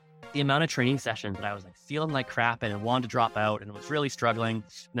the amount of training sessions that I was like feeling like crap and wanted to drop out and was really struggling.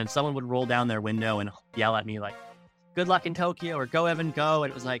 And then someone would roll down their window and yell at me like, "Good luck in Tokyo," or "Go Evan, go."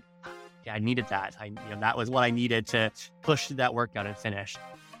 And it was like, yeah, I needed that. That was what I needed to push through that workout and finish.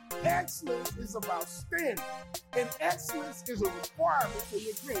 Excellence is about standing, and excellence is a requirement for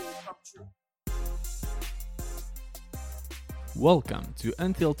your dream to come true. Welcome to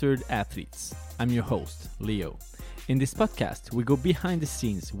Unfiltered Athletes. I'm your host, Leo. In this podcast, we go behind the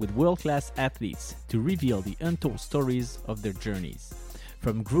scenes with world-class athletes to reveal the untold stories of their journeys.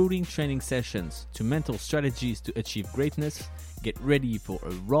 From grueling training sessions to mental strategies to achieve greatness, get ready for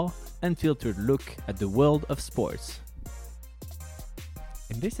a raw, unfiltered look at the world of sports.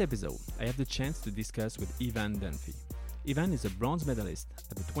 In this episode, I have the chance to discuss with Ivan Dunfee. Ivan is a bronze medalist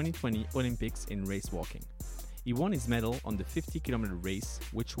at the 2020 Olympics in race walking. He won his medal on the 50-kilometer race,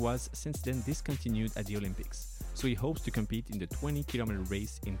 which was since then discontinued at the Olympics, so he hopes to compete in the 20-kilometer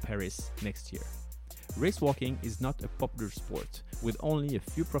race in Paris next year. Race walking is not a popular sport, with only a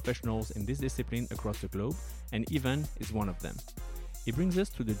few professionals in this discipline across the globe, and Ivan is one of them. He brings us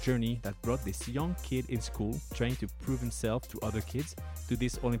through the journey that brought this young kid in school trying to prove himself to other kids to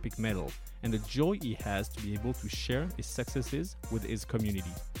this Olympic medal, and the joy he has to be able to share his successes with his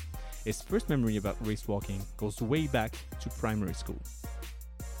community. His first memory about race walking goes way back to primary school.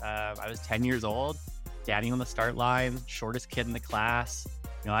 I was 10 years old, standing on the start line, shortest kid in the class.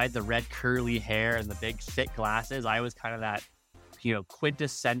 I had the red curly hair and the big thick glasses. I was kind of that,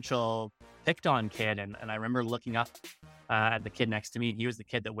 quintessential picked on kid. And I remember looking up at the kid next to me. He was the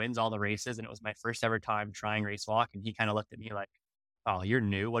kid that wins all the races. And it was my first ever time trying race walk. And he kind of looked at me like, "Oh, you're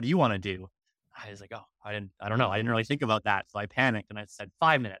new. What do you want to do?" I was like, "Oh, I don't know. I didn't really think about that." So I panicked and I said,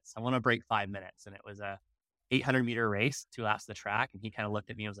 5 minutes. I want to break 5 minutes. And it was a 800-meter race, 2 laps of the track. And he kind of looked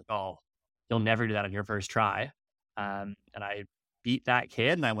at me and was like, "Oh, you'll never do that on your first try." And I beat that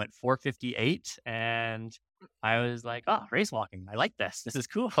kid and I went 4:58. And I was like, "Oh, race walking. I like this. This is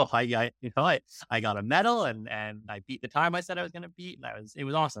cool." I got a medal and I beat the time I said I was going to beat. And it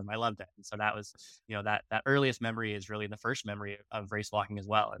was awesome. I loved it. And so that was, that earliest memory is really the first memory of race walking as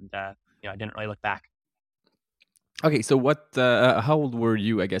well. And, I didn't really look back. Okay, so how old were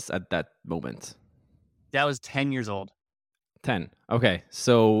you, I guess, at that moment? That was 10 years old. 10. Okay,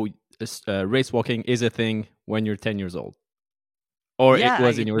 so race walking is a thing when you're 10 years old? Or it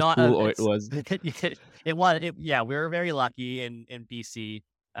was in your school, or it was... Yeah, we were very lucky in BC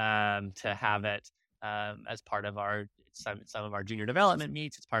to have it as part of some of our junior development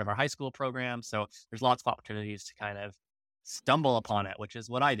meets. It's part of our high school program. So there's lots of opportunities to kind of stumble upon it, which is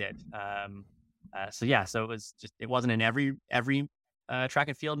what I did. So it wasn't in every track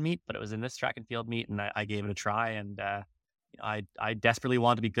and field meet, but it was in this track and field meet, and I gave it a try. And I desperately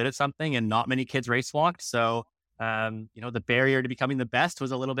wanted to be good at something, and not many kids race walked. So the barrier to becoming the best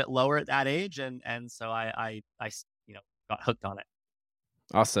was a little bit lower at that age, and so I got hooked on it.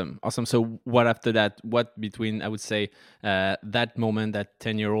 Awesome. So what after that? What between, I would say, that moment, that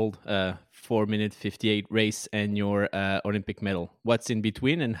 10-year-old 4-minute 58 race and your Olympic medal? What's in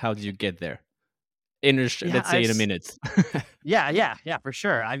between, and how did you get there? Let's say in a minute. Yeah, for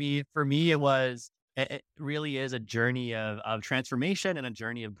sure. I mean, for me, it really is a journey of transformation and a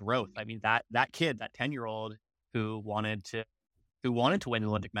journey of growth. I mean, that kid, that 10-year-old who wanted to win an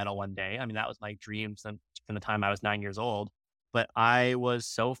Olympic medal one day. I mean, that was my dream from the time I was 9 years old. But I was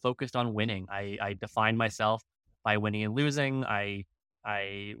so focused on winning. I defined myself by winning and losing. I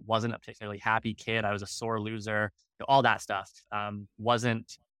wasn't a particularly happy kid. I was a sore loser. All that stuff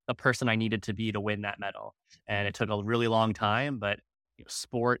wasn't the person I needed to be to win that medal. And it took a really long time, but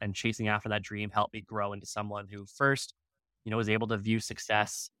sport and chasing after that dream helped me grow into someone who first, was able to view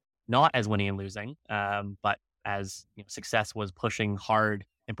success not as winning and losing, but as success was pushing hard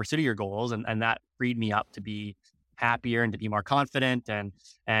in pursuit of your goals. And that freed me up to be happier and to be more confident.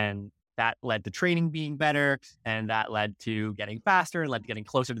 And that led to training being better. And that led to getting faster and led to getting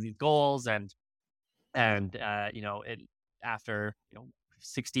closer to these goals. And after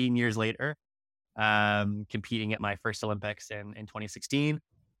 16 years later, competing at my first Olympics in 2016,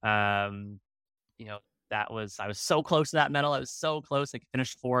 I was so close to that medal. I was so close. I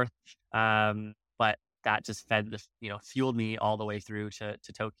finished fourth. But that just fueled me all the way through to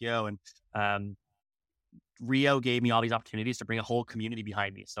Tokyo. And Rio gave me all these opportunities to bring a whole community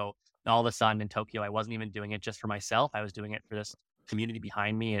behind me. So all of a sudden in Tokyo, I wasn't even doing it just for myself. I was doing it for this community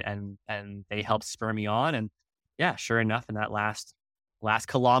behind me, and they helped spur me on. And yeah, sure enough, in that last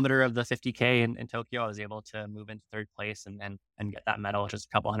kilometer of the 50K in Tokyo, I was able to move into third place and get that medal, just a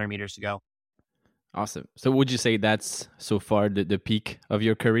couple 100 meters to go. Awesome. So would you say that's so far the peak of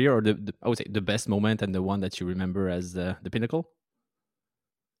your career, or I would say the best moment and the one that you remember as the pinnacle?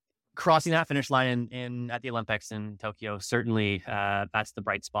 crossing that finish line in at the Olympics in Tokyo, certainly that's the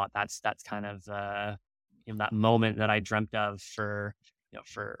bright spot. That's kind of that moment that I dreamt of for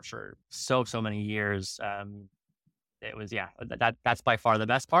for so many years. It was that's by far the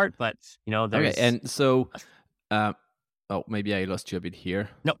best part. But Okay, there's and so, uh, oh, maybe I lost you a bit here.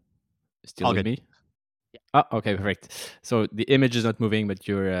 no, Still all with good. me? Oh, okay, perfect. So the image is not moving, but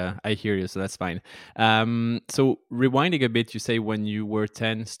I hear you, so that's fine. So rewinding a bit, you say when you were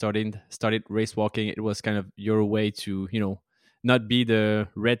 10, started race walking, it was kind of your way to, not be the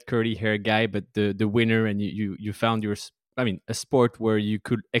red curly hair guy, but the winner, and you found a sport where you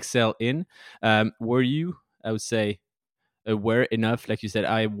could excel in. Were you, I would say, aware enough, like you said,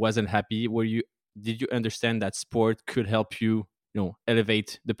 I wasn't happy? Did you understand that sport could help you,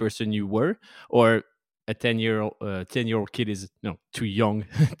 elevate the person you were, or a 10-year old kid is too young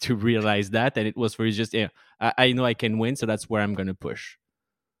to realize that, and it was for you just, yeah, I know I can win, so that's where I'm gonna push.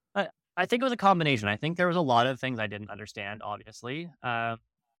 I, I think it was a combination. I think there was a lot of things I didn't understand, obviously,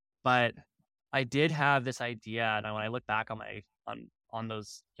 but I did have this idea, and when I look back on my on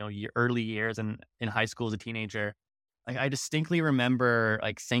those early years and in high school as a teenager, like I distinctly remember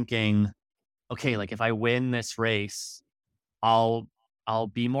like thinking, okay, like if I win this race, I'll I'll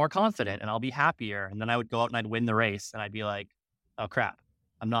be more confident and I'll be happier. And then I would go out and I'd win the race and I'd be like, oh crap,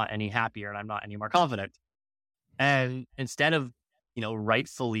 I'm not any happier and I'm not any more confident. And instead of,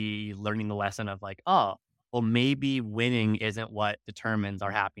 rightfully learning the lesson of like, oh, well, maybe winning isn't what determines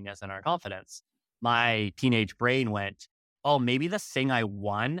our happiness and our confidence. My teenage brain went, oh, maybe the thing I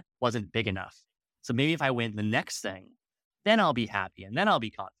won wasn't big enough. So maybe if I win the next thing, then I'll be happy and then I'll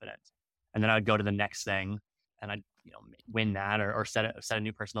be confident. And then I would go to the next thing and I'd, win that or set a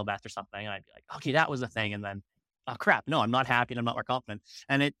new personal best or something. And I'd be like, okay, that was the thing. And then, oh crap, no, I'm not happy and I'm not more confident.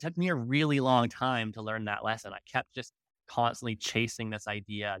 And it took me a really long time to learn that lesson. I kept just constantly chasing this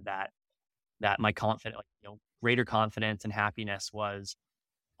idea that my confidence, like, greater confidence and happiness was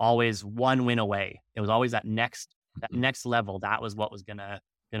always one win away. It was always that next level. That was what was gonna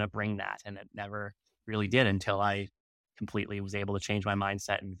bring that, and it never really did until I completely was able to change my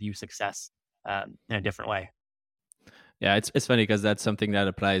mindset and view success in a different way. Yeah, it's funny because that's something that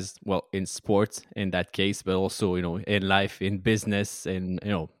applies well in sports in that case, but also in life, in business, and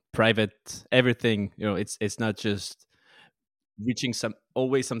private everything. It's not just reaching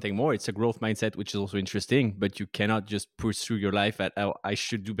always something more. It's a growth mindset, which is also interesting, but you cannot just push through your life at, oh, I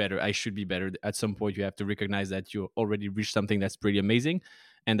should do better, I should be better. At some point you have to recognize that you already reached something that's pretty amazing,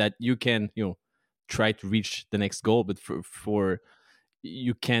 and that you can try to reach the next goal. But for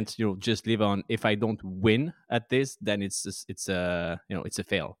you can't just live on, if I don't win at this, then it's a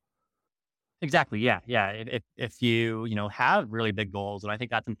fail. Exactly. Yeah. Yeah. If you, have really big goals, and I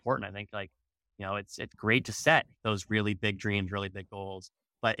think that's important. I think like, it's great to set those really big dreams, really big goals.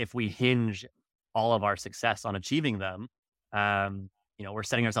 But if we hinge all of our success on achieving them, we're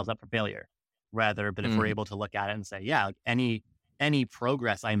setting ourselves up for failure rather. But if we're Mhm. able to look at it and say, yeah, like any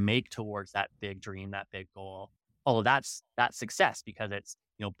progress I make towards that big dream, that big goal, oh, that's success because it's,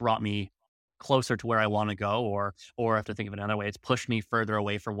 brought me closer to where I want to go, or if to think of it another way, it's pushed me further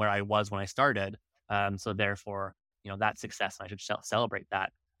away from where I was when I started. So therefore, that's success, and I should celebrate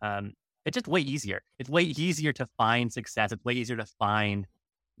that. It's just way easier. It's way easier to find success. It's way easier to find,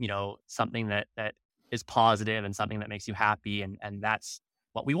 something that is positive and something that makes you happy, and that's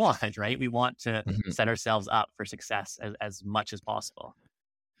what we want, right? We want to Mhm. set ourselves up for success as much as possible.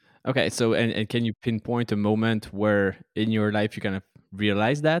 Okay, so and can you pinpoint a moment where in your life you kind of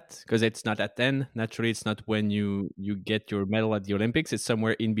realize that? Because it's not at 10, naturally. It's not when you get your medal at the Olympics. It's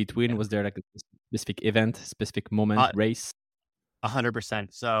somewhere in between. Yeah. Was there like a specific event, specific moment, Uh, race?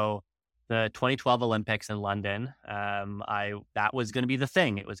 100%. So the 2012 Olympics in London, I that was going to be the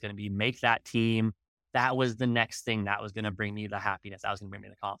thing. It was going to be make that team. That was the next thing that was going to bring me the happiness. That was going to bring me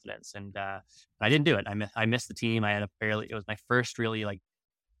the confidence. And I didn't do it. I missed the team. I had a fairly. It was my first really like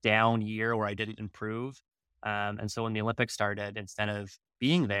down year where I didn't improve. And so when the Olympics started, instead of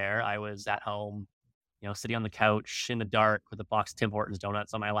being there, I was at home, sitting on the couch in the dark with a box of Tim Hortons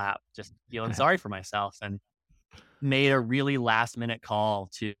donuts on my lap, just feeling sorry for myself. And made a really last minute call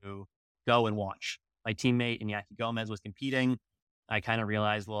to go and watch. My teammate Iñaki Gomez was competing. I kind of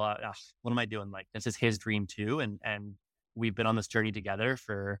realized, well, what am I doing? Like this is his dream too, and we've been on this journey together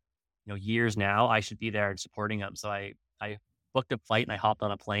for years now. I should be there supporting him. So I booked a flight and I hopped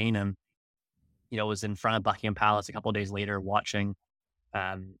on a plane and was in front of Buckingham Palace a couple of days later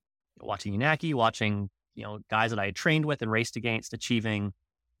um, watching Inaki, watching guys that I had trained with and raced against, achieving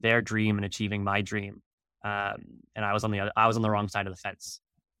their dream and achieving my dream. And I was on the wrong side of the fence.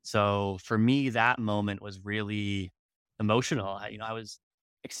 So for me, that moment was really emotional. I was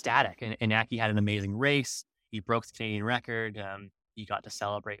ecstatic. And Inaki had an amazing race. He broke the Canadian record. He got to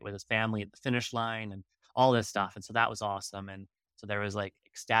celebrate with his family at the finish line and all this stuff. And so that was awesome. And so there was like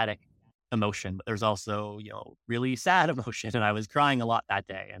ecstatic emotion, but there's also, really sad emotion. And I was crying a lot that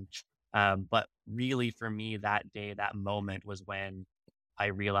day. And, but really for me that day, that moment was when I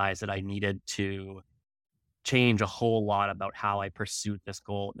realized that I needed to change a whole lot about how I pursued this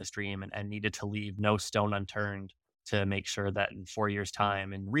goal, this dream, and needed to leave no stone unturned to make sure that in 4 years'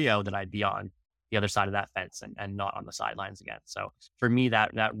 time in Rio that I'd be on the other side of that fence and not on the sidelines again. So for me,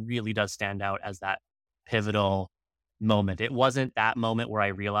 that really does stand out as that pivotal moment. It wasn't that moment where I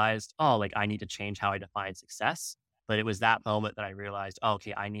realized, oh, like I need to change how I define success, but it was that moment that I realized, oh,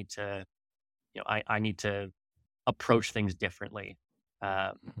 okay, I need to, I need to approach things differently.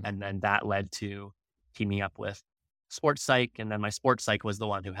 And then that led to teaming up with sports psych. And then my sports psych was the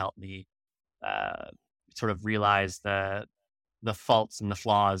one who helped me uh, sort of realize the faults and the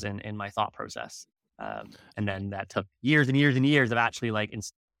flaws in my thought process. And then that took years and years and years of actually like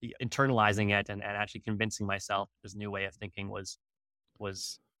internalizing it and actually convincing myself this new way of thinking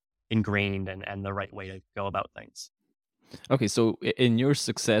was ingrained and the right way to go about things. Okay, so in your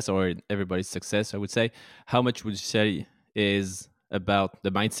success or in everybody's success, I would say, how much would you say is about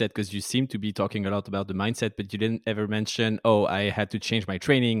the mindset? Because you seem to be talking a lot about the mindset, but you didn't ever mention, oh, I had to change my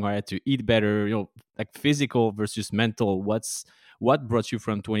training or I had to eat better, like physical versus mental. What brought you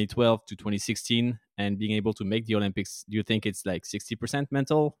from 2012 to 2016 and being able to make the Olympics? Do you think it's like 60%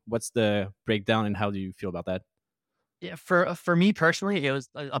 mental? What's the breakdown and how do you feel about that? Yeah, for me personally, it was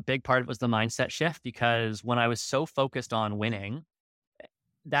a big part of it was the mindset shift because when I was so focused on winning,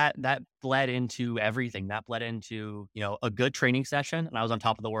 that bled into everything. That bled into, a good training session and I was on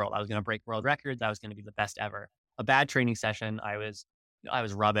top of the world. I was going to break world records. I was going to be the best ever. A bad training session, I was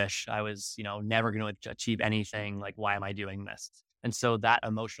rubbish. I was, never going to achieve anything. Like, why am I doing this? And so that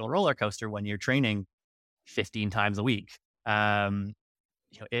emotional roller coaster when you're training 15 times a week,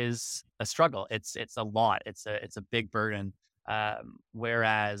 is a struggle. It's a lot. It's a big burden.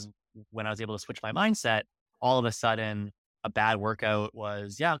 Whereas when I was able to switch my mindset, all of a sudden a bad workout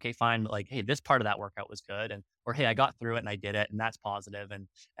was, yeah, okay, fine. But like, hey, this part of that workout was good, or hey, I got through it and I did it, and that's positive,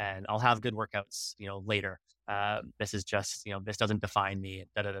 and I'll have good workouts, later. This is just, this doesn't define me.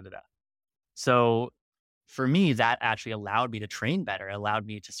 Da da da da da. So for me, that actually allowed me to train better. It allowed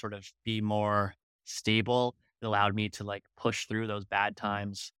me to sort of be more stable. It allowed me to like push through those bad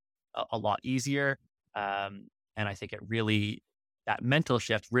times a lot easier. And I think that mental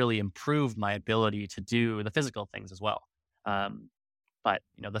shift really improved my ability to do the physical things as well. Um, but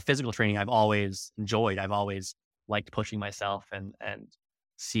the physical training I've always enjoyed. I've always liked pushing myself and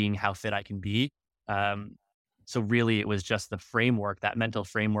seeing how fit I can be. Um, so really, it was just the framework, that mental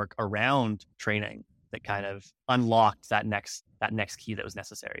framework around training that kind of unlocked that next key that was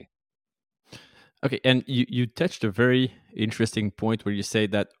necessary. Okay, and you touched a very interesting point where you say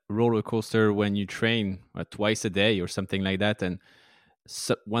that roller coaster when you train twice a day or something like that, and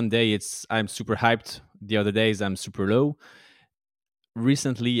so one day I'm super hyped, the other days I'm super low.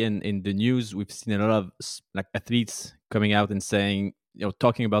 Recently in the news, we've seen a lot of like athletes coming out and saying,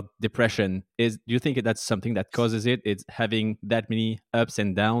 talking about depression. Do you think that's something that causes it? It's having that many ups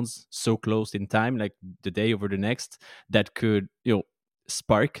and downs so close in time, like the day over the next, that could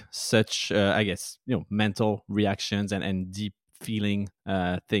spark such I guess mental reactions and deep feeling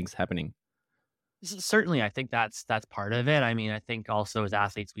things happening. Certainly, I think that's part of it. I mean, I think also as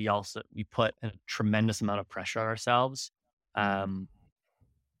athletes, we put a tremendous amount of pressure on ourselves, um,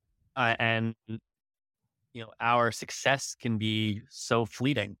 and our success can be so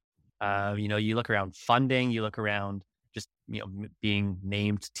fleeting. You look around funding, you look around just being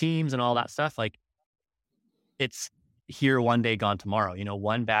named teams and all that stuff. Like it's here one day, gone tomorrow.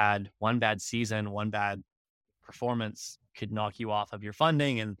 One bad season, one bad performance could knock you off of your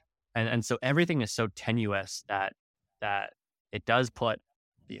funding, and so everything is so tenuous that it does put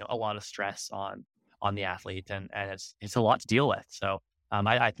a lot of stress on the athlete, and it's a lot to deal with. So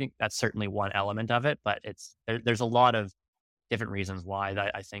I think that's certainly one element of it, but there's a lot of different reasons why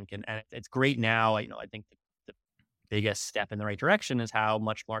that I think, and it's great now. I think the biggest step in the right direction is how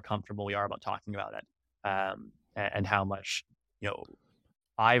much more comfortable we are about talking about it, and how much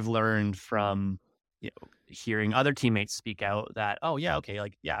I've learned from hearing other teammates speak out that, oh yeah, okay,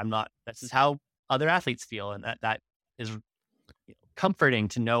 like yeah, I'm not. This is how other athletes feel, and that is comforting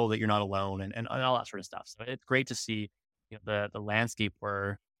to know that you're not alone, and all that sort of stuff. So it's great to see the landscape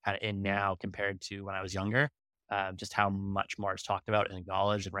we're kind of in now compared to when I was younger. Just how much more is talked about and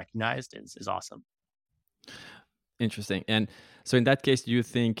acknowledged and recognized is awesome. Interesting. And so in that case, do you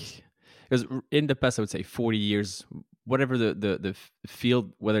think, because in the past, I would say 40 years, whatever the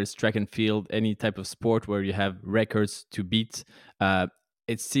field, whether it's track and field, any type of sport where you have records to beat,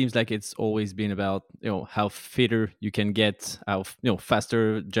 it seems like it's always been about how fitter you can get, how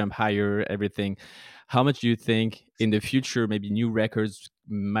faster, jump higher, everything. How much do you think in the future maybe new records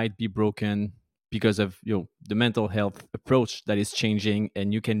might be broken because of the mental health approach that is changing,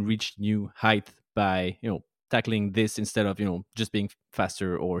 and you can reach new height by tackling this instead of just being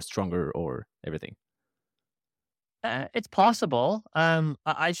faster or stronger or everything? It's possible.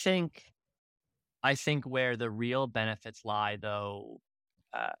 I think where the real benefits lie, though,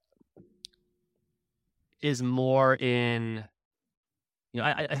 uh, is more in,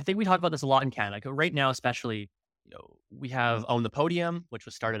 I think we talk about this a lot in Canada. Like right now, especially, we have Own the Podium, which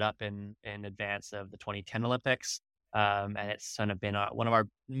was started up in advance of the 2010 Olympics, and it's kind of been one of our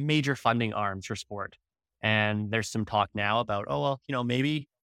major funding arms for sport. And there's some talk now about, oh well, maybe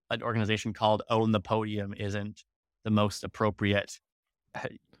an organization called Own the Podium isn't the most appropriate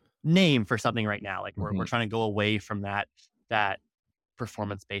name for something right now. Like we're Hmm. trying to go away from that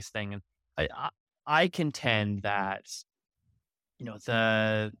performance based thing, and I contend that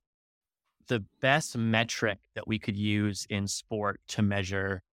the best metric that we could use in sport to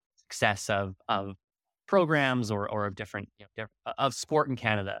measure success of programs or of different, of sport in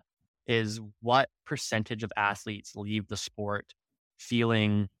Canada is what percentage of athletes leave the sport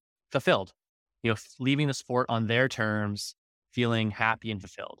feeling fulfilled, leaving the sport on their terms, feeling happy and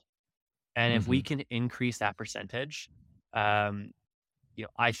fulfilled. And if we Hmm. can increase that percentage, um,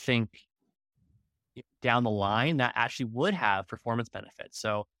 I think down the line that actually would have performance benefits.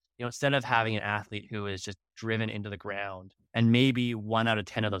 So, instead of having an athlete who is just driven into the ground and maybe 1 out of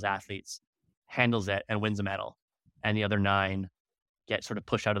 10 of those athletes handles it and wins a medal, and the other nine get sort of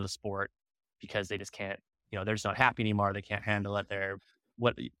pushed out of the sport because they just can't, they're just not happy anymore. They can't handle it. They're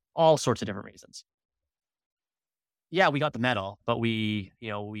what all sorts of different reasons. Yeah, we got the medal, but we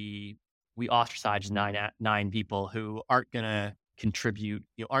ostracized nine people who aren't gonna contribute,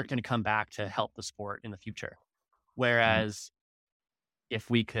 aren't gonna come back to help the sport in the future. Whereas if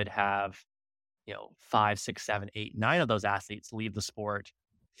we could have, five, six, seven, eight, nine of those athletes leave the sport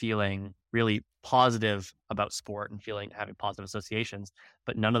feeling really positive about sport and having positive associations,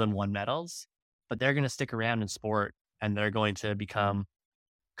 but none of them won medals, but they're going to stick around in sport and they're going to become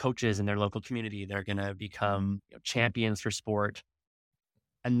coaches in their local community. They're going to become champions for sport.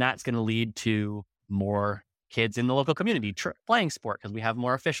 And that's going to lead to more kids in the local community playing sport because we have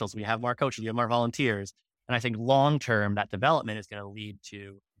more officials, we have more coaches, we have more volunteers. And I think long term, that development is going to lead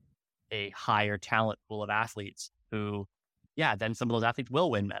to a higher talent pool of athletes who, yeah, then some of those athletes will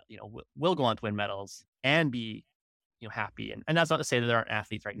win, will go on to win medals and be, happy. And that's not to say that there aren't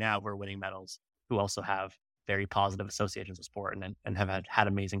athletes right now who are winning medals who also have very positive associations with sport and have had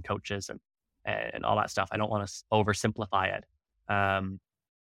amazing coaches and all that stuff. I don't want to oversimplify it.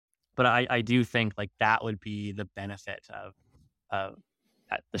 But I do think like that would be the benefit of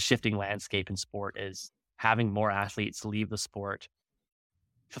the shifting landscape in sport is having more athletes leave the sport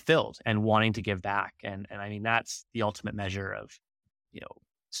fulfilled and wanting to give back. And I mean, that's the ultimate measure of, you know,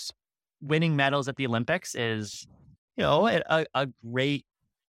 winning medals at the Olympics is, a great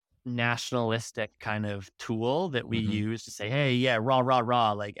nationalistic kind of tool that we Hmm. use to say, hey, yeah, rah, rah,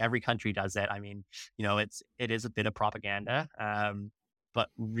 rah. Like every country does it. I mean, it is a bit of propaganda. But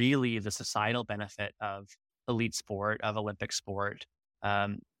really the societal benefit of elite sport, of Olympic sport,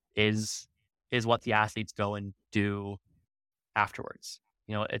 um, is, is what the athletes go and do afterwards.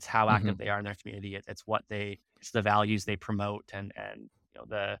 It's how active Hmm. they are in their community. It's the values they promote and,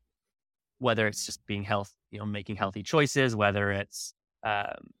 whether it's just being making healthy choices, whether it's,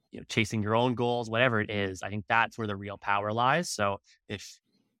 chasing your own goals, whatever it is, I think that's where the real power lies. So if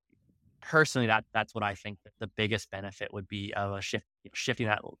personally, that's what I think that the biggest benefit would be of a shifting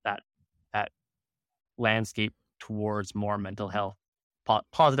that landscape towards more mental health,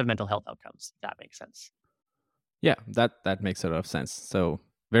 positive mental health outcomes. If that makes sense. Yeah, that makes a lot of sense. So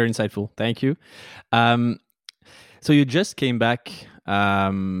very insightful. Thank you. Um, So you just came back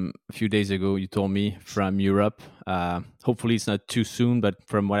a few days ago. You told me from Europe. Hopefully, it's not too soon. But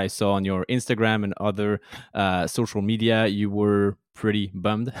from what I saw on your Instagram and other social media, you were pretty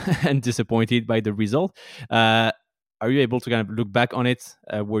bummed and disappointed by the result. Uh, are you able to kind of look back on it?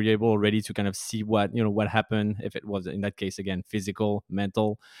 Were you able already to kind of see what happened? If it was in that case again, physical,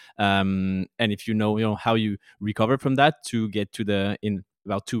 mental, and if you know how you recovered from that to get to the in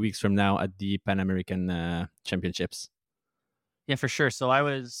about 2 weeks from now at the Pan American Championships. Yeah, for sure. So I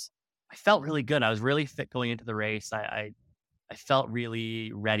felt really good. I was really fit going into the race. I felt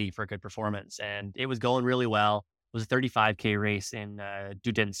really ready for a good performance and it was going really well. It was a 35K race in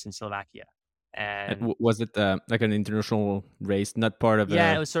Dudince in Slovakia. And And was it like an international race, not part of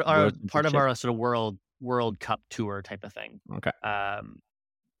yeah, it a was sort of world part of championship? our sort of World Cup tour type of thing. Okay. Um,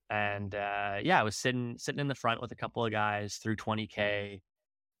 and yeah, I was sitting in the front with a couple of guys through 20K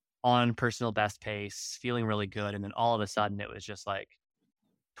on personal best pace, feeling really good. And then all of a sudden, it was just like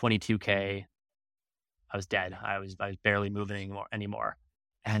 22K. I was dead. I was barely moving anymore.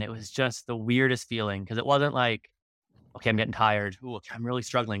 And it was just the weirdest feeling because it wasn't like, okay, I'm getting tired. Ooh, okay, I'm really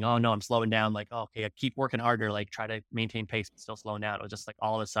struggling. Oh no, I'm slowing down. Like, oh, okay, I keep working harder. Like, try to maintain pace, but still slowing down. It was just like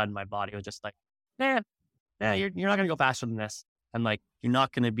all of a sudden, my body was just like, nah, nah, you're not gonna go faster than this. And like, you're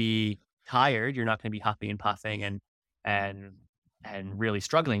not gonna be tired. You're not gonna be huffing and puffing and and really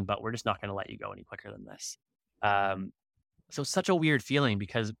struggling. But we're just not gonna let you go any quicker than this. Um, so it's such a weird feeling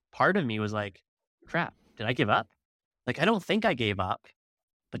because part of me was like, crap, did I give up? Like, I don't think I gave up,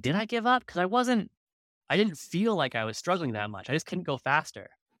 but did I give up? Because I didn't feel like I was struggling that much. I just couldn't go faster.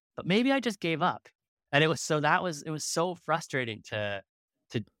 But maybe I just gave up. And it was so frustrating to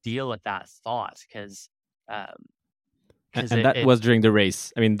deal with that thought because because And that it was during the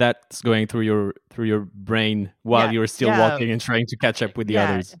race. I mean, that's going through your brain while yeah, you're still yeah, walking and trying to catch up with the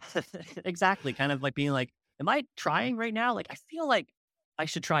yeah, others. exactly. Kind of like being like, am I trying right now? Like I feel like I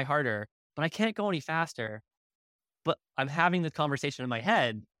should try harder, but I can't go any faster. But I'm having this conversation in my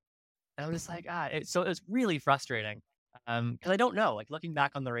head. And I'm just like, so it was really frustrating. Because I don't know. Like looking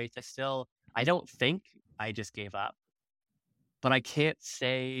back on the race, I don't think I just gave up, but I can't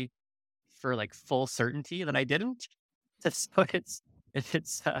say for like full certainty that I didn't. So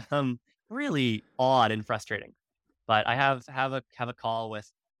it's really odd and frustrating. But I have a call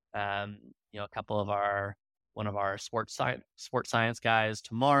with um a couple of our one of our sports science guys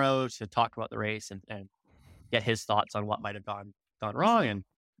tomorrow to talk about the race and get his thoughts on what might have gone wrong and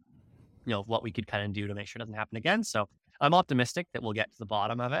what we could kind of do to make sure it doesn't happen again. So I'm optimistic that we'll get to the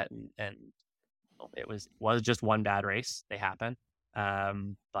bottom of it. And it was just one bad race. They happen.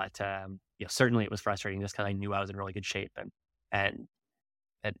 But certainly it was frustrating just because I knew I was in really good shape and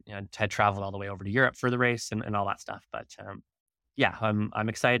had traveled all the way over to Europe for the race and all that stuff. But yeah, I'm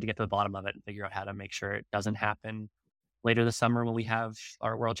excited to get to the bottom of it and figure out how to make sure it doesn't happen later this summer when we have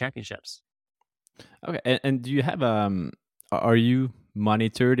our World Championships. Okay, and do you have are you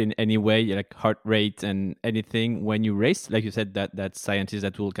monitored in any way, like heart rate and anything when you race? Like you said, that scientists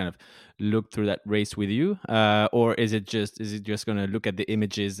that will kind of look through that race with you, or is it just going to look at the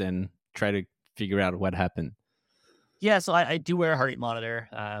images and try to figure out what happened? Yeah, so I do wear a heart rate monitor.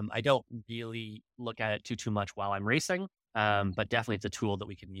 I don't really look at it too much while I'm racing, but definitely it's a tool that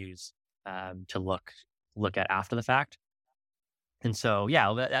we can use to look at after the fact. And so,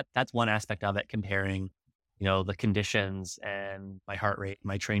 yeah, that's one aspect of it, comparing, the conditions and my heart rate, like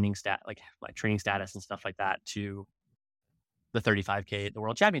my training status and stuff like that to the 35K at the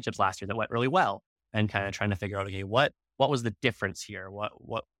World Championships last year that went really well, and kind of trying to figure out, okay, what was the difference here?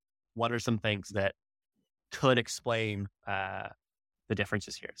 What are some things that could explain the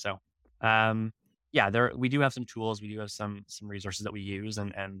differences here? So, yeah, we do have some tools, we do have some resources that we use,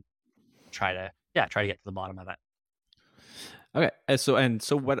 and try to get to the bottom of it. Okay, so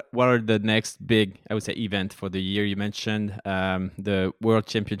what are the next big, I would say, event for the year? You mentioned the World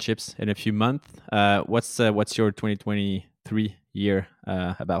Championships in a few months. What's your 2023 year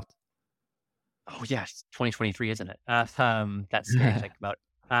about? Oh yeah, it's 2023, isn't it? That's scary to think about.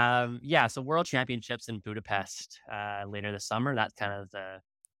 Yeah, so World Championships in Budapest later this summer. That's kind of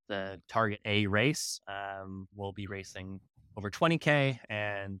the target A race. We'll be racing over 20K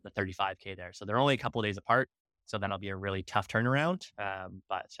and the 35K there. So they're only a couple of days apart. So that'll be a really tough turnaround.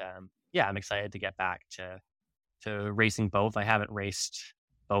 But yeah, I'm excited to get back to racing both. I haven't raced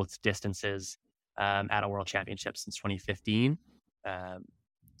both distances at a World Championship since 2015.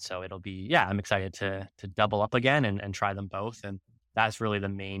 So I'm excited to double up again and try them both. And that's really the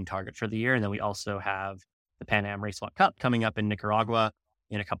main target for the year. And then we also have the Pan Am Race Walk Cup coming up in Nicaragua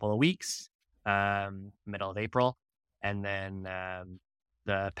in a couple of weeks, middle of April. And then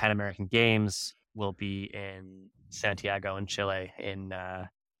the Pan American Games will be in Santiago in Chile in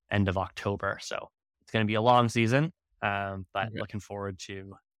end of October. So it's going to be a long season, but Okay. looking forward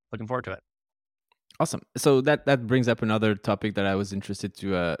to it. Awesome. So that brings up another topic that I was interested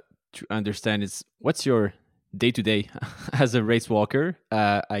to understand is what's your day to day as a race walker.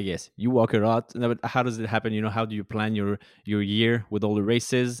 I guess you walk a lot. But how does it happen? How do you plan your year with all the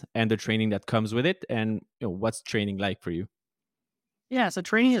races and the training that comes with it? And what's training like for you? Yeah, so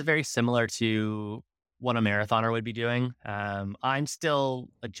training is very similar to what a marathoner would be doing. I'm still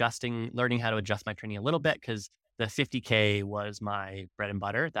learning how to adjust my training a little bit because the 50K was my bread and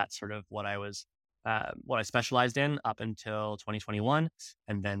butter. That's sort of what I was what I specialized in up until 2021,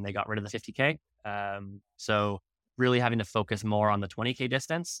 and then they got rid of the 50K. So really having to focus more on the 20K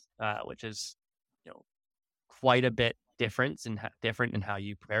distance, which is, you know, quite a bit different in how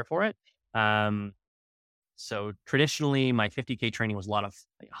you prepare for it. Um, so traditionally, my 50K training was a lot of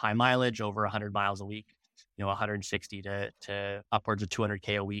high mileage, over 100 miles a week, 160 to upwards of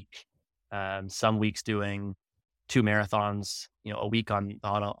 200K a week. Some weeks doing two marathons, a week on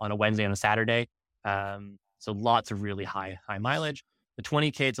a Wednesday and a Saturday. So lots of really high mileage. The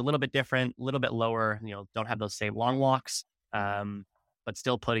 20K, it's a little bit different, a little bit lower. Don't have those same long walks, but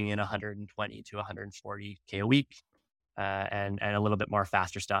still putting in 120 to 140K a week, and a little bit more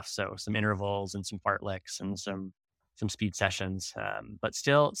faster stuff. So some intervals and some fartleks and some speed sessions. But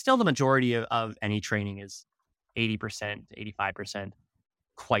still the majority of any training is 80%, 85%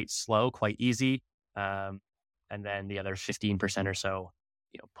 quite slow, quite easy. And then the other 15% or so,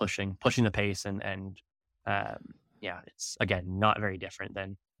 pushing the pace and yeah, it's again not very different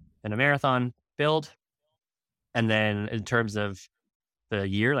than a marathon build. And then in terms of the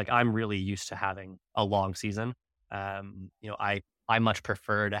year, like I'm really used to having a long season. I much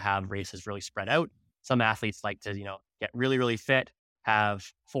prefer to have races really spread out. Some athletes like to, get really, really fit, have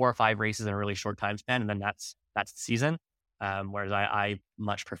 4 or 5 races in a really short time span, and then that's the season. Whereas I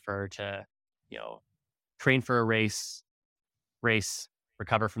much prefer to, train for a race,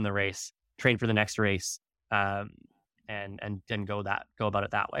 recover from the race, train for the next race, and then go about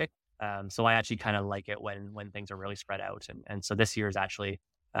it that way. So I actually kind of like it when things are really spread out, and so this year is actually,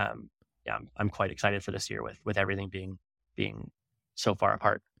 yeah, I'm quite excited for this year with everything being so far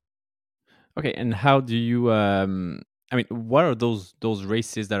apart. Okay, and how do you? I mean, what are those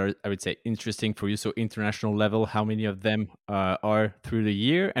races that are, I would say, interesting for you? So international level, how many of them are through the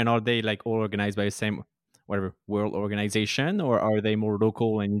year, and are they like all organized by the same, whatever, world organization, or are they more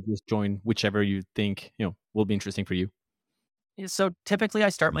local and you just join whichever you think will be interesting for you? Yeah, so typically, I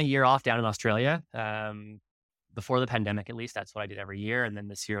start my year off down in Australia. Before the pandemic, at least, that's what I did every year. And then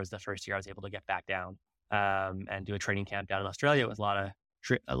this year was the first year I was able to get back down, and do a training camp down in Australia with a lot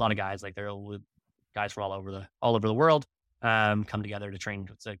of guys. Like guys from all over the world, come together to train.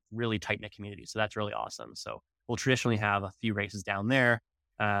 It's a really tight knit community, so that's really awesome. So we'll traditionally have a few races down there,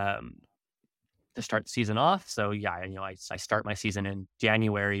 um, to start the season off. So yeah, I start my season in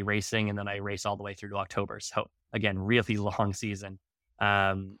January racing, and then I race all the way through to October. So again, really long season.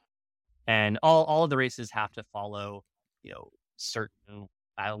 Um, and all of the races have to follow, certain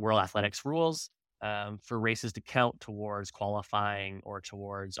World Athletics rules. For races to count towards qualifying or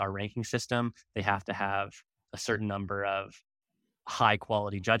towards our ranking system, they have to have a certain number of high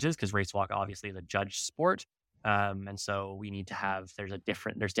quality judges, because race walk obviously is a judge sport. And so we need to have there's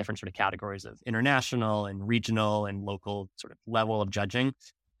different sort of categories of international and regional and local sort of level of judging.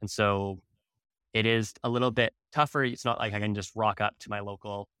 And so it is a little bit tougher. It's not like I can just rock up to my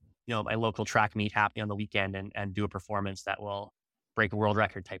local track meet happening on the weekend and do a performance that will break a world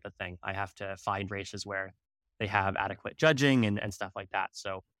record type of thing. I have to find races where they have adequate judging and stuff like that.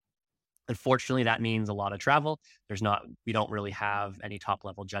 So unfortunately, that means a lot of travel. We don't really have any top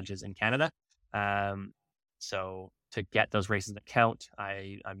level judges in Canada. Um, so to get those races that count,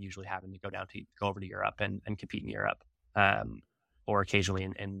 I'm usually having to go over to Europe and compete in Europe, or occasionally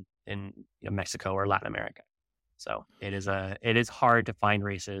in Mexico or Latin America. So it is hard to find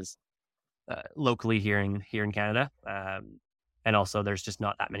races locally here in Canada, and also there's just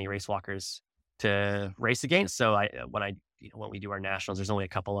not that many race walkers to race against. So when we do our nationals, there's only a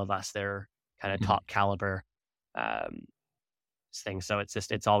couple of us. They're kind of top caliber things. So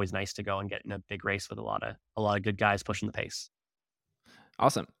it's always nice to go and get in a big race with a lot of good guys pushing the pace.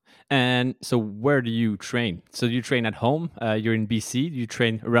 Awesome. And so where do you train? So you train at home? You're in BC. Do you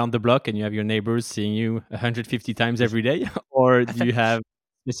train around the block and you have your neighbors seeing you 150 times every day? Or do you have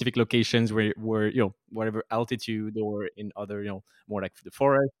specific locations where whatever altitude, or in other, more like the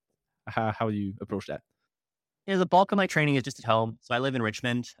forest? How do you approach that? Yeah, the bulk of my training is just at home. So I live in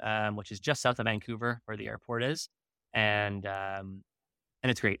Richmond, which is just south of Vancouver, where the airport is, and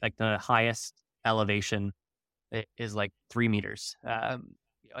it's great. Like the highest elevation is like 3 meters.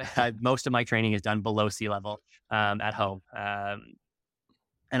 Most of my training is done below sea level, at home,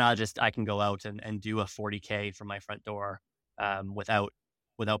 and I can go out and do a 40K from my front door, without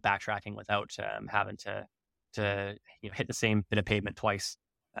backtracking, without having to hit the same bit of pavement twice.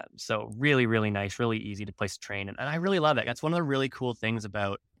 So really, really nice, really easy to place to train. And I really love it. That's one of the really cool things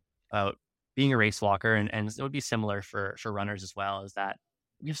about being a race walker. And it would be similar for runners as well, is that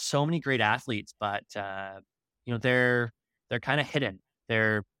we have so many great athletes, but, they're kind of hidden.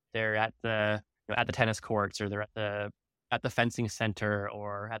 They're at the tennis courts, or they're at the fencing center,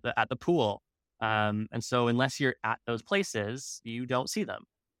 or at the pool. And so unless you're at those places, you don't see them.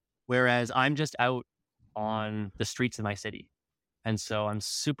 Whereas I'm just out on the streets of my city. And so I'm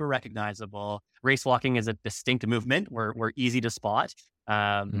super recognizable. Race walking is a distinct movement. We're easy to spot.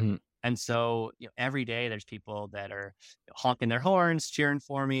 Hmm. And so every day there's people that are honking their horns, cheering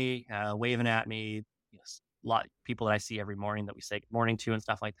for me, waving at me. A lot of people that I see every morning that we say good morning to and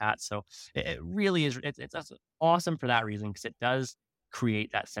stuff like that. So it really is. It's awesome for that reason because it does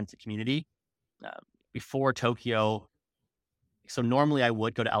create that sense of community. Um, Before Tokyo, so normally I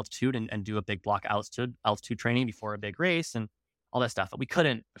would go to altitude and do a big block altitude training before a big race and all that stuff. But we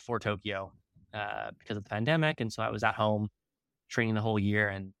couldn't before Tokyo because of the pandemic. And so I was at home training the whole year.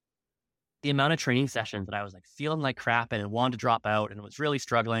 And the amount of training sessions that I was like feeling like crap and wanted to drop out and was really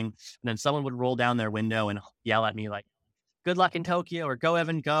struggling. And then someone would roll down their window and yell at me like, good luck in Tokyo or go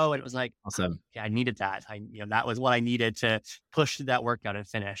Evan, go. And it was like, Awesome. yeah, I needed that. That was what I needed to push through that workout and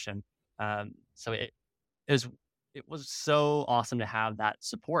finish. And so is it was so awesome to have that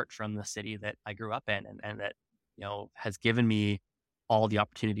support from the city that I grew up in and that, has given me all the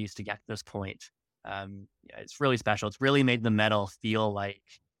opportunities to get to this point. Yeah, it's really special. It's really made the medal feel like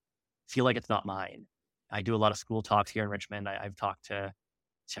it's not mine. I do a lot of school talks here in Richmond. I've talked to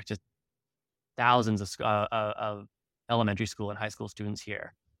just thousands of elementary school and high school students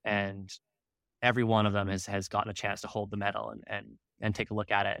here, and every one of them has gotten a chance to hold the medal and take a look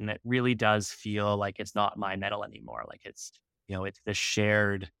at it. And it really does feel like it's not my medal anymore. Like it's the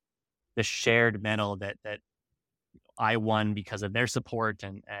shared medal that I won because of their support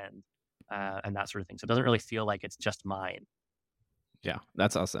and that sort of thing. So it doesn't really feel like it's just mine. Yeah,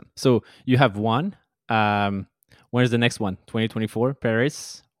 that's awesome. So you have one. When is the next one? 2024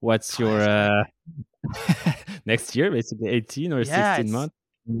 Paris. What's your next year? Basically 18 or 16 months.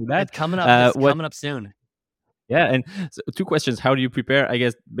 It's coming up. Coming up soon. Yeah, and so 2 questions. How do you prepare? I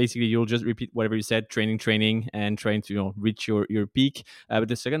guess basically you'll just repeat whatever you said, training, and trying to reach your peak. But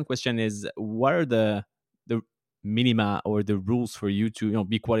the second question is, what are the minima or the rules for you to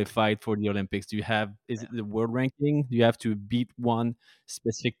be qualified for the Olympics? Do you have is it the world ranking? Do you have to beat one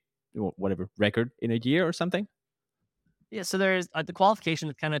specific whatever record in a year or something? Yeah, so there's the qualification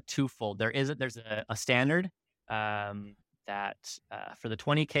is kind of twofold. There's a standard that for the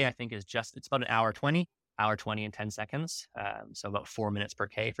 20K I think it's about an hour 20 and 10 seconds. So about 4 minutes per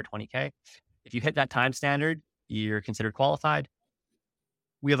K for 20K. If you hit that time standard, you're considered qualified.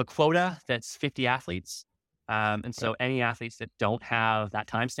 We have a quota that's 50 athletes. And so any athletes that don't have that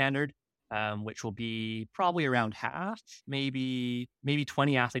time standard, which will be probably around half, maybe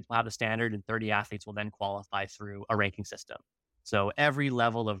 20 athletes will have the standard and 30 athletes will then qualify through a ranking system. So every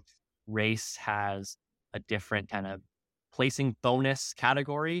level of race has a different kind of placing bonus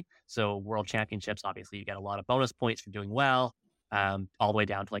category. So world championships, obviously you get a lot of bonus points for doing well, all the way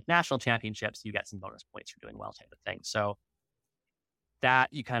down to like national championships, you get some bonus points for doing well type of thing. So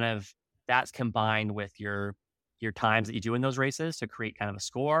that's combined with your times that you do in those races to create kind of a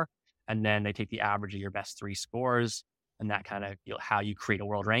score. And then they take the average of your best 3 scores and that kind of how you create a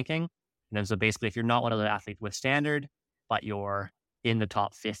world ranking. And then so basically if you're not one of the athletes with standard, but you're in the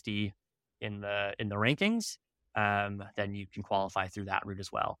top 50 in the rankings, then you can qualify through that route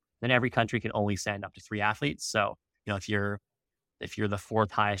as well. Then every country can only send up to 3 athletes. So, if you're the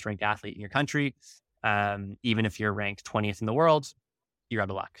 4th highest ranked athlete in your country, even if you're ranked 20th in the world, you're out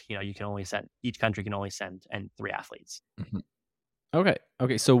of luck. Each country can only send 3 athletes. Mm-hmm. Okay.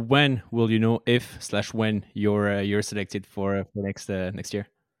 So when will you know when you're selected for next year?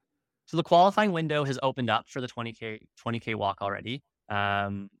 So the qualifying window has opened up for the 20K walk already.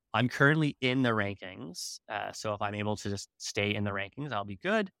 I'm currently in the rankings. So if I'm able to just stay in the rankings, I'll be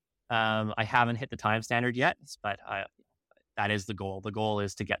good. I haven't hit the time standard yet, but that is the goal. The goal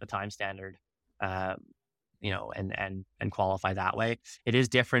is to get the time standard, and qualify that way. It is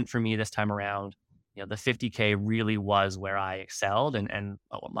different for me this time around. The 50K really was where I excelled and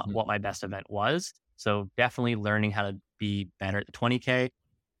what my best event was. So definitely learning how to be better at the 20K.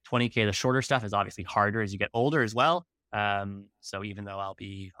 20K, the shorter stuff is obviously harder as you get older as well. So even though I'll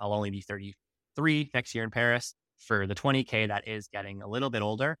only be 33 next year in Paris, for the 20K, that is getting a little bit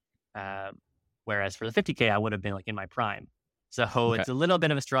older. Whereas for the 50K, I would have been like in my prime. So It's a little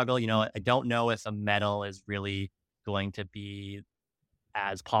bit of a struggle. I don't know if a medal is really going to be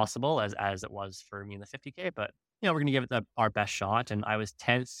as possible as it was for me in the 50K, but we're going to give it our best shot. And I was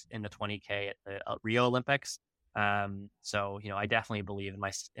 10th in the 20K at the Rio Olympics. So I definitely believe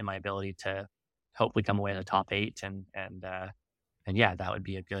in my ability to hopefully come away in the top 8 and yeah, that would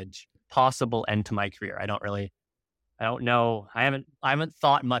be a good possible end to my career. I don't know. I haven't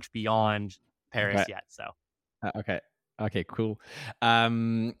thought much beyond Paris yet. So Okay, cool.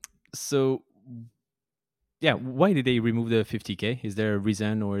 So yeah, why did they remove the 50K? Is there a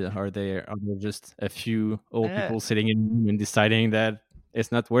reason, or are there just a few old Uh, people sitting in a room and deciding that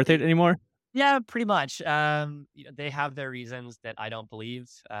it's not worth it anymore? Yeah, pretty much. They have their reasons that I don't believe.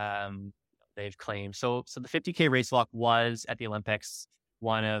 They've claimed so the 50K race walk was at the Olympics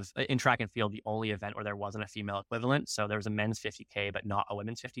one of in track and field the only event where there wasn't a female equivalent. So there was a men's 50K, but not a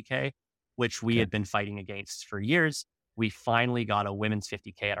women's 50K, which we Okay. had been fighting against for years. We finally got a women's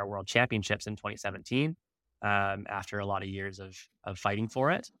 50K at our World Championships in 2017, after a lot of years of fighting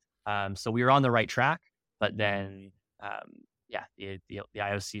for it. So we were on the right track, but then yeah, the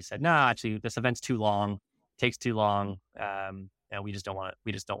IOC said, no, actually, this event's too long, takes too long, and we just don't want it.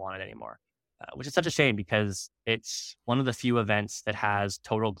 We just don't want it anymore, which is such a shame because it's one of the few events that has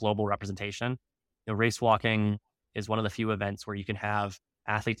total global representation. Race walking is one of the few events where you can have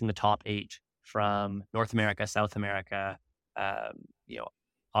athletes in the top 8 from North America, South America, um, you know,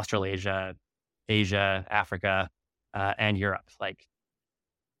 Australasia, Asia, Africa, and Europe. Like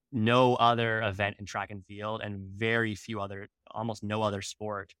no other event in track and field and very few other, almost no other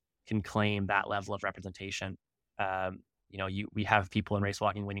sport can claim that level of representation. We have people in race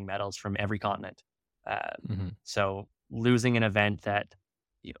walking winning medals from every continent. Mhm. So losing an event that,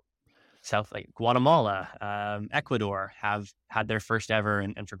 you know, South like Guatemala, Ecuador have had their first ever,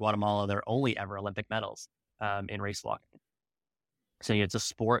 and for Guatemala, their only ever Olympic medals in race walking. So it's a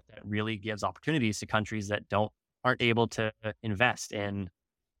sport that really gives opportunities to countries that aren't able to invest in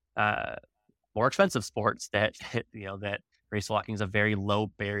uh, more expensive sports that that race walking is a very low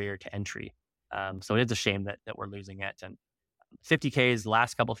barrier to entry. So it is a shame that we're losing it. And 50Ks, the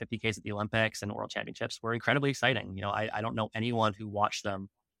last couple of 50Ks at the Olympics and World Championships were incredibly exciting. I don't know anyone who watched them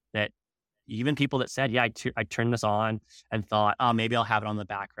that even people that said, yeah, I turned this on and thought, oh, maybe I'll have it on the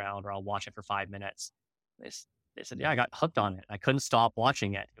background or I'll watch it for 5 minutes. They, they said, yeah, I got hooked on it. I couldn't stop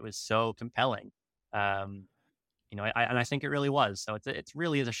watching it. It was so compelling. Um, and I think it really was. So it's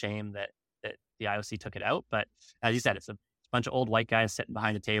really is a shame that the IOC took it out. But as you said, it's a bunch of old white guys sitting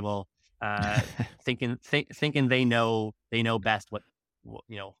behind a table, thinking they know best what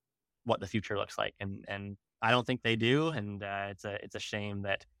the future looks like, and I don't think they do. And it's a shame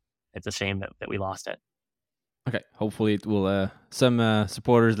that we lost it. Okay, hopefully it will. Some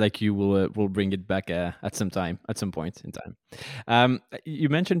supporters like you will bring it back at some point in time. You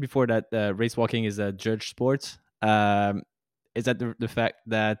mentioned before that race walking is a judge sport. Is that the fact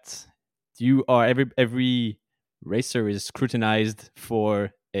that you are every racer is scrutinized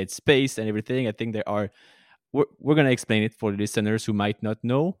for its pace and everything? I think there are. We're gonna explain it for the listeners who might not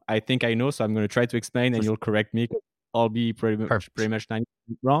know. I think I know, so I'm gonna try to explain, and you'll correct me. I'll be pretty Perfect. much 90%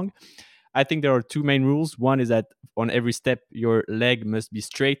 wrong. I think there are two main rules. One is that on every step, your leg must be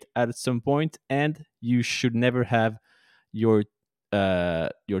straight at some point, and you should never have your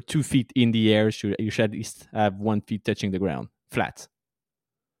 2 feet in the air. You should at least have 1 foot touching the ground, flat.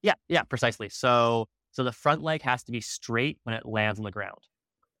 Yeah, precisely. So the front leg has to be straight when it lands on the ground.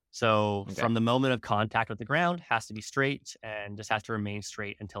 So Okay. from the moment of contact with the ground, has to be straight and just has to remain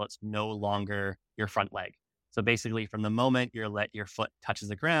straight until it's no longer your front leg. So basically, from the moment your foot touches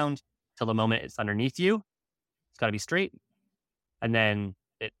the ground till the moment it's underneath you, it's got to be straight. And then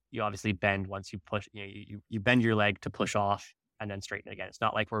you obviously bend once you push. You bend your leg to push off and then straighten it again. It's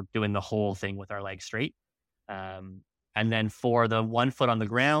not like we're doing the whole thing with our leg straight. And then for the 1 foot on the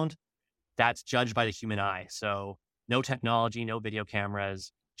ground, that's judged by the human eye. So no technology, no video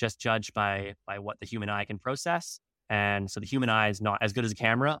cameras, just judged by what the human eye can process. And so the human eye is not as good as a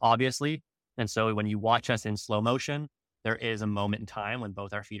camera, obviously. And so when you watch us in slow motion, there is a moment in time when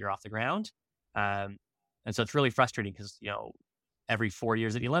both our feet are off the ground. And so it's really frustrating because, every 4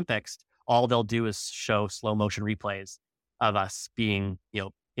 years at the Olympics, all they'll do is show slow motion replays of us being,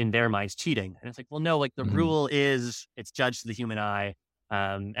 in their minds cheating. And it's like, well, no, like the rule is it's judged to the human eye.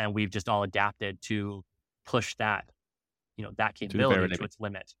 And we've just all adapted to push that capability to its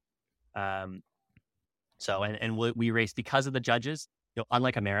limit. And we race because of the judges.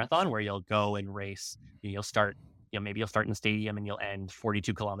 Unlike a marathon where you'll go and race, you'll start, maybe you'll start in the stadium and you'll end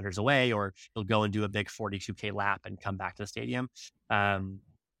 42 kilometers away, or you'll go and do a big 42K lap and come back to the stadium.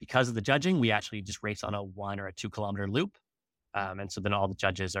 Because of the judging, we actually just race on a 1 or a 2 kilometer loop. And so then all the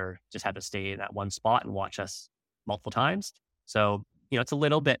judges just have to stay in that one spot and watch us multiple times. So, it's a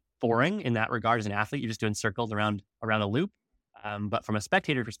little bit boring in that regard as an athlete. You're just doing circles around a loop. But from a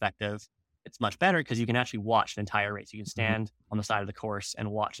spectator perspective, it's much better because you can actually watch an entire race. You can stand on the side of the course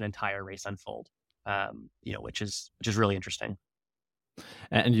and watch an entire race unfold, which is really interesting.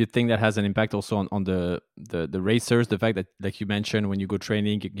 And you think that has an impact also on the racers, the fact that, like you mentioned, when you go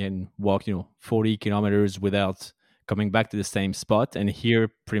training, you can walk, 40 kilometers without coming back to the same spot, and here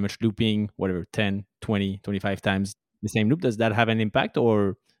pretty much looping whatever 10, 20, 25 times the same loop. Does that have an impact,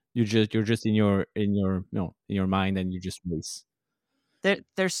 or you're just in your mind and you just race?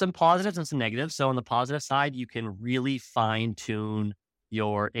 There's some positives and some negatives. So on the positive side, you can really fine tune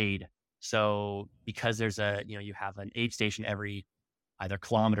your aid. So because there's you have an aid station every either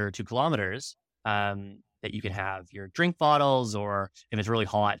kilometer or 2 kilometers, that you can have your drink bottles, or if it's really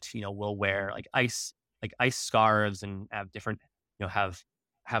hot, we'll wear like ice scarves, and have different, have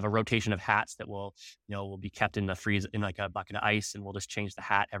a rotation of hats that will be kept in the freeze in like a bucket of ice, and we'll just change the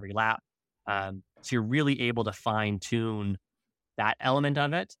hat every lap. So you're really able to fine tune that element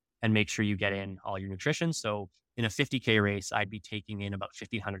of it and make sure you get in all your nutrition. So in a 50K race, I'd be taking in about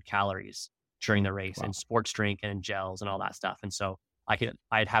 1,500 calories during the race, Wow. and sports drink and gels and all that stuff. And so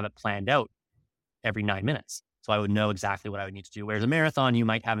I'd have it planned out every 9 minutes. So I would know exactly what I would need to do. Whereas a marathon, you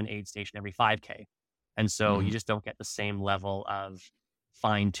might have an aid station every 5K. And so Mhm. you just don't get the same level of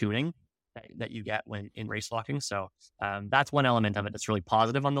fine tuning that you get when in race walking. So that's one element of it that's really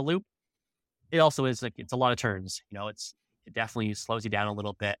positive on the loop. It also is like, it's a lot of turns. It definitely slows you down a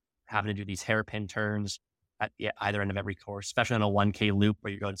little bit, having to do these hairpin turns at either end of every course, especially on a 1K loop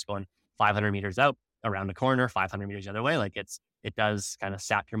where just going 500 meters out around the corner, 500 meters the other way. Like it does kind of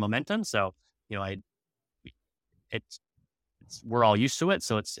sap your momentum. So, you know, I, it's, we're all used to it.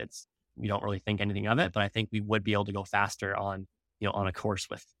 So we don't really think anything of it, but I think we would be able to go faster on a course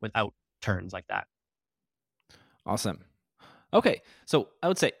without turns like that. Awesome. Okay, so I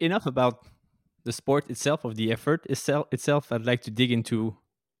would say enough about the sport itself, of the effort itself. I'd like to dig into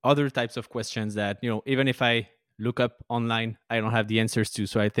other types of questions that, even if I look up online, I don't have the answers to.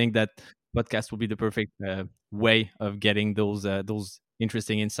 So I think that podcast will be the perfect way of getting those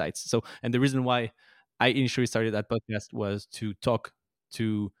interesting insights. So, and the reason why I initially started that podcast was to talk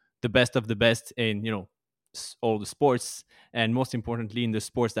to the best of the best in, all the sports, and most importantly in the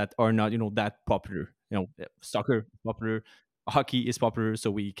sports that are not, that popular. Soccer is popular, hockey is popular, so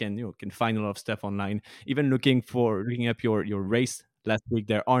we can can find a lot of stuff online. Even looking up your race last week,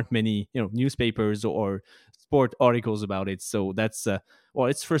 there aren't many newspapers or sport articles about it. So that's well,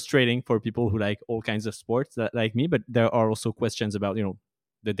 it's frustrating for people who like all kinds of sports that like me, but there are also questions about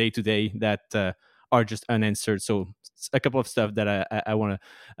the day to day that are just unanswered. So a couple of stuff that I want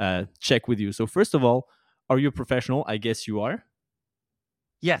to check with you. So first of all, are you a professional? I guess you are.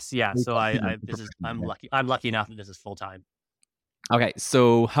 Yes. Yeah. You So consider a this is, professional, I'm yeah. lucky. I'm lucky enough that this is full time. Okay,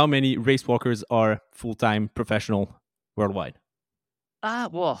 so how many race walkers are full-time professional worldwide?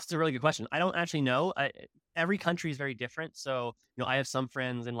 Well, it's a really good question. I don't actually know. Every country is very different. So, I have some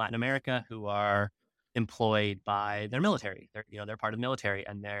friends in Latin America who are employed by their military. They're part of the military,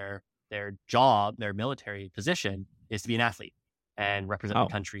 and their job, their military position is to be an athlete and represent the Oh,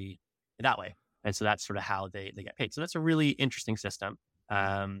 country that way. And so that's sort of how they get paid. So that's a really interesting system.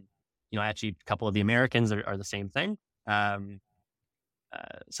 Actually, a couple of the Americans are the same thing. Um,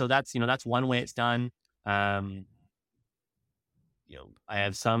 so that's one way it's done. Um, I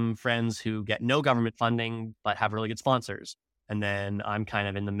have some friends who get no government funding but have really good sponsors. And then I'm kind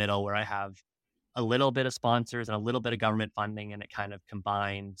of in the middle where I have a little bit of sponsors and a little bit of government funding, and it kind of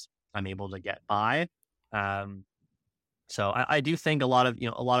combines. I'm able to get by. Um, so I do think a lot of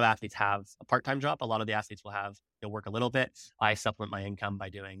athletes have a part-time job. A lot of the athletes will have work a little bit. I supplement my income by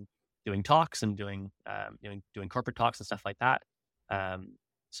doing talks and doing corporate talks and stuff like that. Um,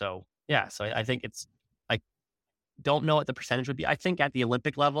 so yeah, so I think I don't know what the percentage would be. I think at the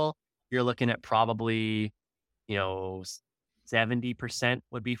Olympic level, you're looking at probably, you know, 70%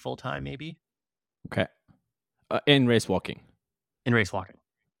 would be full time, maybe okay. In race walking. in race walking.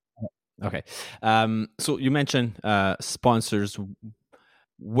 Okay. So you mentioned sponsors.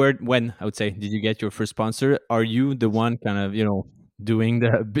 When I would say, did you get your first sponsor? Are you the one kind of doing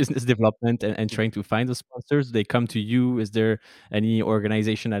the business development and trying to find the sponsors? They come to you. Is there any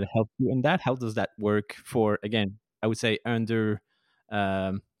organization that helps you in that? How does that work for, again, I would say under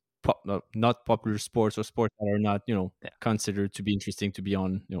um, no, not popular sports, or sports that are not Yeah. considered to be interesting to be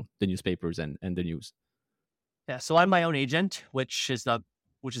on the newspapers and the news? Yeah. So I'm my own agent, which is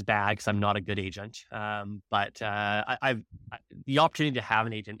bad because I'm not a good agent. But the opportunity to have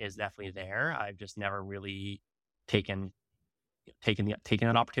an agent is definitely there. I've just never really taken taken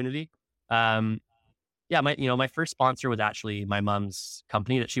that opportunity. Um, yeah, my first sponsor was actually my mom's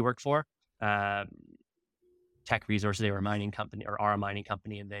company that she worked for. Um, Tech Resources. They were a mining company, or are a mining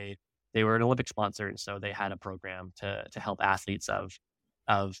company, and they were an Olympic sponsor, and so they had a program to help athletes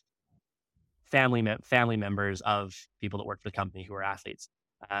of family members of people that worked for the company who were athletes.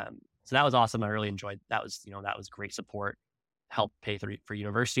 So that was awesome. I really enjoyed that. That was great support, help pay for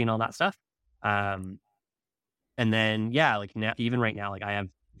university and all that stuff. Um, And then, yeah, like now, even right now, like I have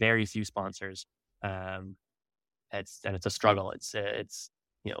very few sponsors. Um, it's a struggle. It's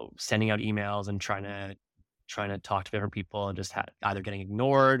sending out emails and trying to talk to different people and just either getting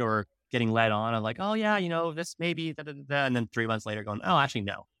ignored or getting led on. I'm like, oh yeah, this maybe, da, da, da, da. And then 3 months later, going, oh, actually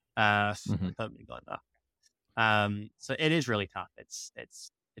no. Hmm. Going, oh. So it is really tough. It's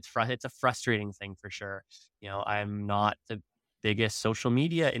a frustrating thing for sure. I'm not the biggest social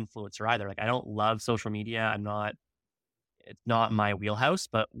media influencer either. Like I don't love social media. It's not my wheelhouse,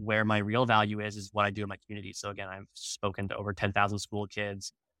 but where my real value is what I do in my community. So again, I've spoken to over 10,000 school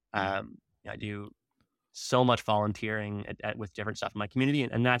kids. I do so much volunteering with different stuff in my community,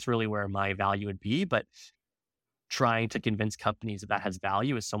 and that's really where my value would be. But trying to convince companies that has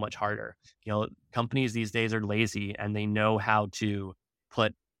value is so much harder. Companies these days are lazy and they know how to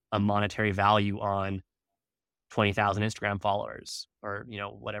put a monetary value on 20,000 Instagram followers or,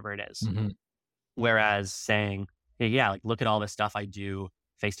 whatever it is. Hmm. Whereas saying, hey, yeah, like look at all this stuff I do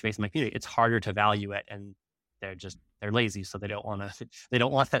face to face in my community, it's harder to value it. And they're lazy. So they don't want to, they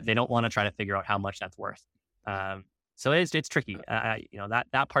don't want that. They don't want to try to figure out how much that's worth. So it's tricky.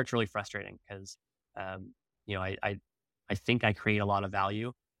 That part's really frustrating because, you know, I, I, I think I create a lot of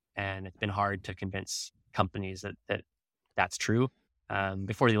value and it's been hard to convince companies that that's true.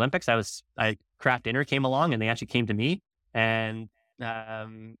 Before the Olympics, Kraft Dinner came along and they actually came to me and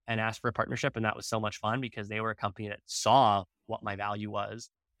asked for a partnership. And that was so much fun because they were a company that saw what my value was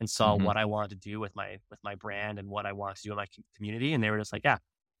and saw Hmm. what I wanted to do with my brand and what I wanted to do in my community. And they were just like, yeah,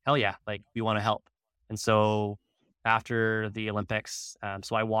 hell yeah, like we want to help. And so after the Olympics,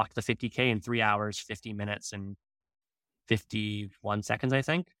 so I walked the 50K in 3 hours, 50 minutes, and 51 seconds, I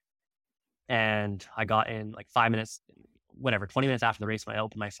think. And I got in like 5 minutes, whatever, 20 minutes after the race when I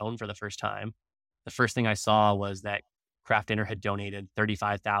opened my phone for the first time. The first thing I saw was that Kraft Dinner had donated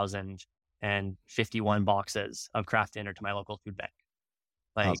 35,051 boxes of Kraft Dinner to my local food bank.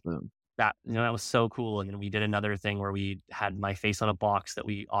 Like Awesome. that was so cool. And then we did another thing where we had my face on a box that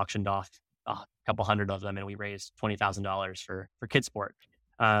we auctioned off a couple hundred of them, and we raised $20,000 for kids sport.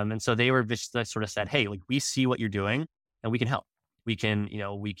 And so they were just sort of said, "Hey, like we see what you're doing, and we can help. We can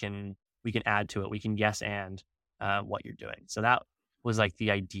add to it. We can yes and what you're doing." So that was like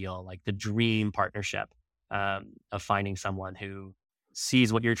the ideal, like the dream partnership of finding someone who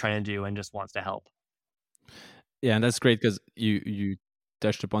sees what you're trying to do and just wants to help. Yeah, and that's great because you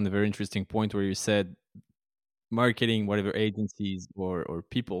touched upon a very interesting point where you said marketing, whatever agencies or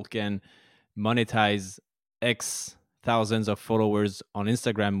people can monetize X thousands of followers on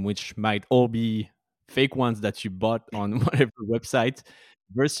Instagram, which might all be fake ones that you bought on whatever website,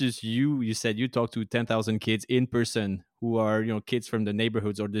 versus you said you talked to 10,000 kids in person who are, kids from the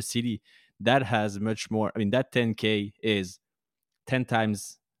neighborhoods or the city. That has much more. I mean, that 10K is 10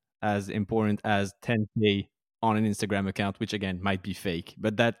 times as important as 10K on an Instagram account, which again might be fake,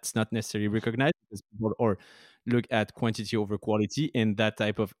 but that's not necessarily recognized because people or look at quantity over quality in that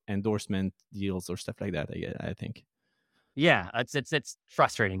type of endorsement deals or stuff like that. I think. Yeah, it's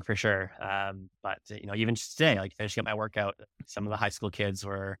frustrating for sure. But even just today, like finishing up my workout, some of the high school kids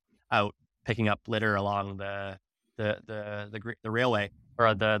were out picking up litter along the railway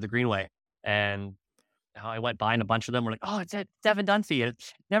or the greenway, and I went by and a bunch of them were like, "Oh, it's Evan Dunfee." And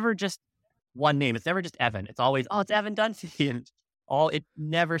it's never just one name. It's never just Evan. It's always, "Oh, it's Evan Dunfee," and it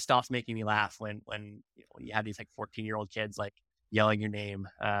never stops making me laugh when you have these like 14-year-old kids like yelling your name.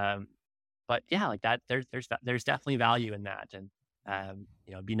 But yeah, like that, there's definitely value in that, and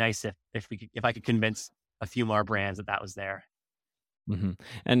it'd be nice if I could convince a few more brands that was there. Hmm.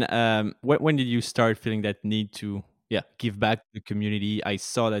 And when did you start feeling that need to, yeah, give back to the community? I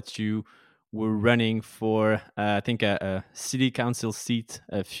saw that you were running for, I think, a city council seat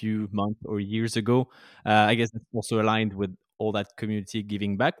a few months or years ago. I guess that's also aligned with all that community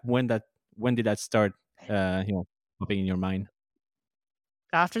giving back. When did that start? Popping in your mind.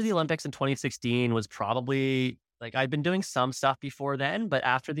 After the Olympics in 2016 was probably like I'd been doing some stuff before then, but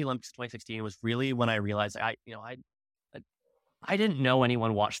after the Olympics in 2016 was really when I realized I didn't know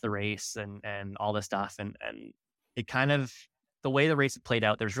anyone watched the race and all this stuff, and it kind of the way the race had played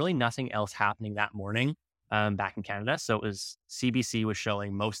out. There's really nothing else happening that morning back in Canada, so it was CBC was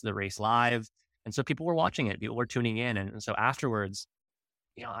showing most of the race live, and so people were watching it, people were tuning in, and so afterwards,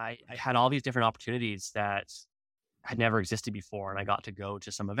 I had all these different opportunities that had never existed before, and I got to go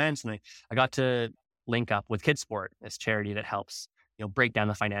to some events, and I got to link up with Kids Sport, this charity that helps break down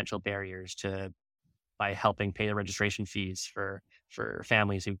the financial barriers to by helping pay the registration fees for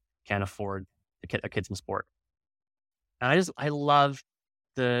families who can't afford their kids in sport. And I love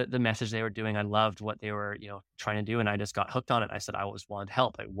the message they were doing. I loved what they were, trying to do, and I just got hooked on it. I said I always wanted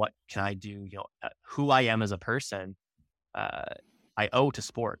help. Like, what can I do? Who I am as a person, uh, I owe to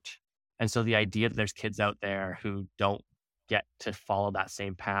sport. And so the idea that there's kids out there who don't get to follow that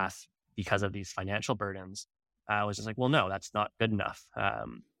same path because of these financial burdens, I was just like, well, no, that's not good enough.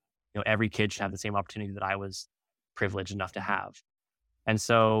 Every kid should have the same opportunity that I was privileged enough to have. And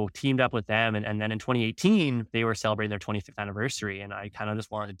so teamed up with them. And then in 2018, they were celebrating their 25th anniversary. And I kind of just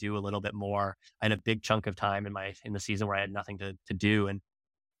wanted to do a little bit more. I had a big chunk of time in the season where I had nothing to do. And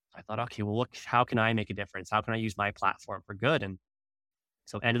I thought, okay, well, look, how can I make a difference? How can I use my platform for good? And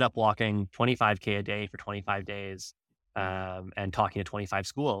so ended up walking 25K a day for 25 days, and talking to 25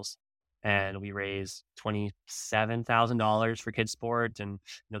 schools. And we raised $27,000 for kids sport. And,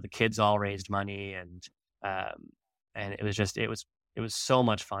 the kids all raised money. And it was just, it was so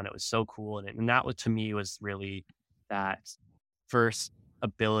much fun. It was so cool. And that was, to me, was really that first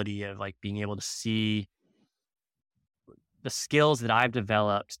ability of like being able to see the skills that I've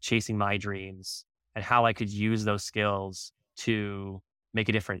developed chasing my dreams and how I could use those skills to make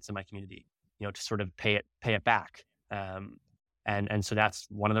a difference in my community, to sort of pay it back. And so that's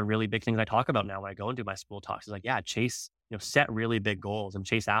one of the really big things I talk about now when I go and do my school talks is like, yeah, chase, set really big goals and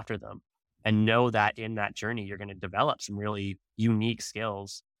chase after them, and know that in that journey, you're going to develop some really unique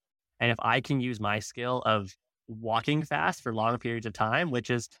skills. And if I can use my skill of walking fast for long periods of time, which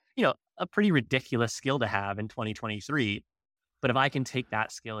is, a pretty ridiculous skill to have in 2023, but if I can take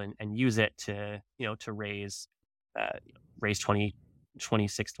that skill and use it to, to raise 20,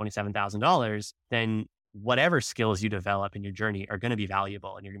 26, $27,000, then whatever skills you develop in your journey are going to be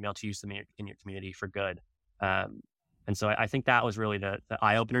valuable, and you're going to be able to use them in your community for good. And so I think that was really the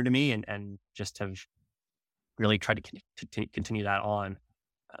eye opener to me, and just have really tried to continue that on.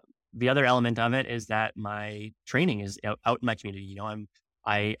 The other element of it is that my training is out in my community.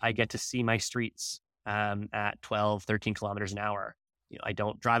 I get to see my streets at 12, 13 kilometers an hour. I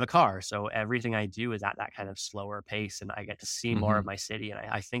don't drive a car, so everything I do is at that kind of slower pace, and I get to see more of my city. And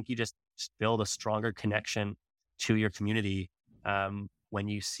I think you just build a stronger connection to your community when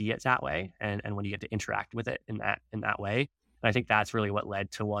you see it that way, and when you get to interact with it in that way. And I think that's really what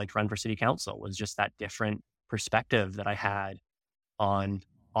led to wanting to run for city council, was just that different perspective that I had on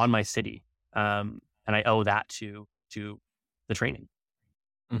my city, and I owe that to the training.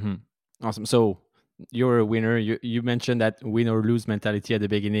 Awesome. So you're a winner. You mentioned that win or lose mentality at the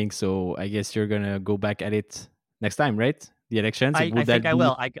beginning. So I guess you're gonna go back at it next time, right? The elections. I think I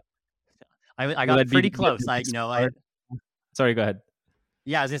will. I got pretty close. Sorry, go ahead.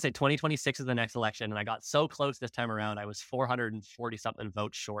 Yeah, I was gonna say 2026 is the next election, and I got so close this time around. I was 440 something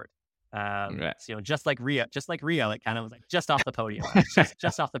votes short. Right. So, just like Rio, it kind of was like just off the podium,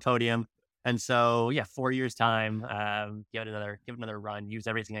 just off the podium. And so, yeah, 4 years time, give it another run, use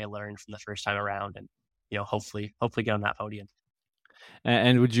everything I learned from the first time around, and hopefully get on that podium.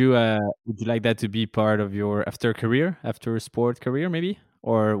 And would you like that to be part of your after sport career, maybe?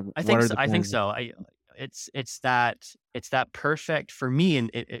 Or I think so. It's that perfect for me, and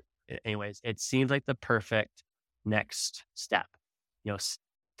anyways, it seems like the perfect next step.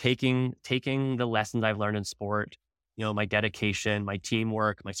 Taking the lessons I've learned in sport, my dedication, my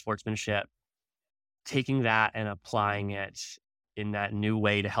teamwork, my sportsmanship, taking that and applying it in that new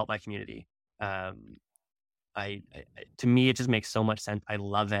way to help my community. To me, it just makes so much sense. I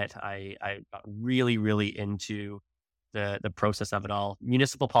love it. I got really, really into the process of it all.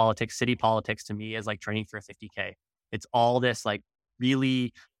 Municipal politics, city politics, to me is like training for a 50K. It's all this like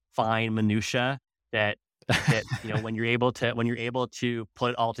really fine minutia that when you're able to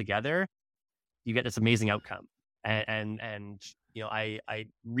put it all together, you get this amazing outcome. And I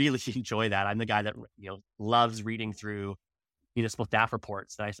really enjoy that. I'm the guy that loves reading through municipal staff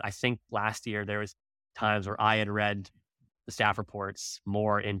reports. I think last year there was times where I had read the staff reports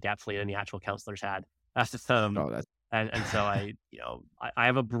more in depthly than the actual counselors had. That's just and so I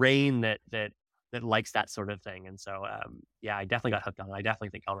have a brain that likes that sort of thing. And so yeah, I definitely got hooked on it. I definitely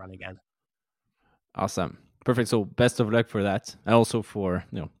think I'll run again. Awesome. Perfect. So best of luck for that, and also for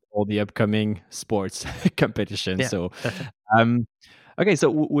all the upcoming sports competitions. Yeah. So okay, so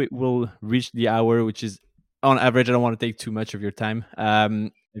we'll reach the hour, which is on average. I don't want to take too much of your time.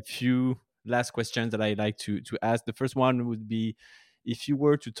 A few last questions that I'd like to ask. The first one would be, if you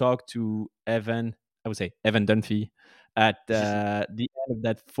were to talk to Evan Dunfee at the end of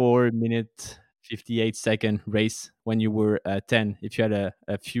that 4-minute 58-second race when you were 10, if you had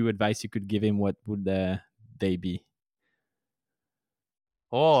a few advice you could give him, what would they be?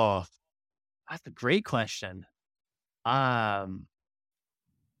 Oh, that's a great question.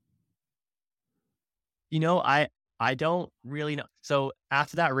 I don't really know. So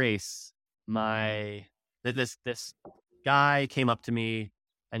after that race, this guy came up to me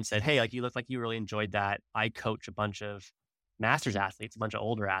and said, "Hey, like you look like you really enjoyed that. I coach a bunch of masters athletes, a bunch of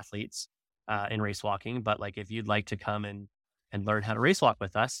older athletes in race walking. But like if you'd like to come and learn how to race walk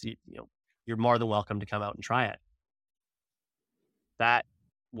with us, you're more than welcome to come out and try it." That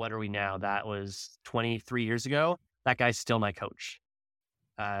What are we now? That was 23 years ago. That guy's still my coach.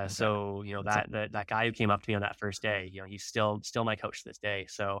 So that guy who came up to me on that first day, he's still my coach to this day.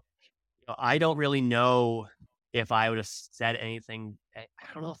 So I don't really know if I would have said anything. I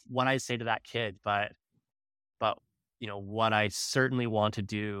don't know what I'd say to that kid, but what I certainly want to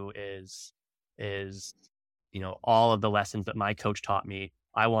do is all of the lessons that my coach taught me.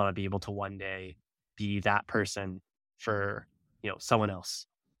 I want to be able to one day be that person for someone else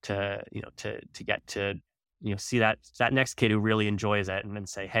to get to see that next kid who really enjoys it and then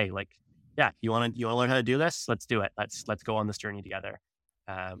say, hey, like, yeah, you want to learn how to do this? Let's do it. Let's go on this journey together.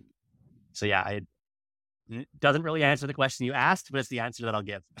 So yeah, it doesn't really answer the question you asked, but it's the answer that I'll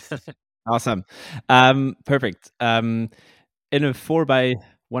give. Awesome. Perfect. In a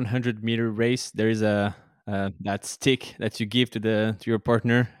 4x100 meter race, there is that stick that you give to your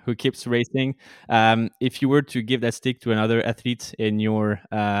partner who keeps racing. If you were to give that stick to another athlete in your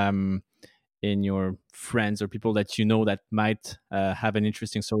friends or people that that might have an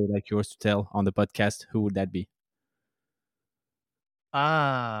interesting story like yours to tell on the podcast, who would that be?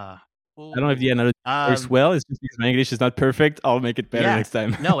 I don't know if the analogy works well. It's just because my English is not perfect. I'll make it better next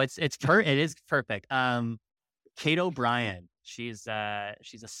time. No, it is perfect. Kate O'Brien. She's a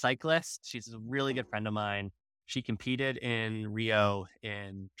cyclist. She's a really good friend of mine. She competed in Rio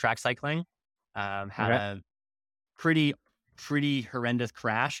in track cycling. Had a pretty horrendous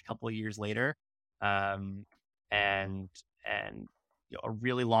crash a couple of years later, and a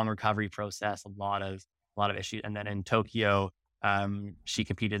really long recovery process, a lot of issues. And then in Tokyo, she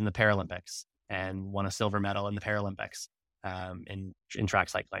competed in the Paralympics and won a silver medal in the Paralympics in track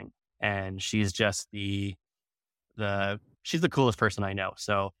cycling. And she's just she's the coolest person I know.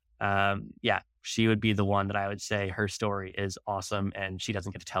 So yeah, she would be the one that I would say her story is awesome and she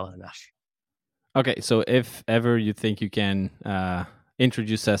doesn't get to tell it enough. Okay, so if ever you think you can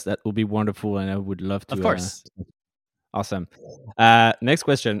introduce us, that will be wonderful, and I would love to. Of course. Awesome. Next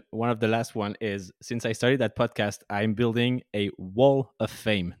question. One of the last one is, since I started that podcast, I'm building a wall of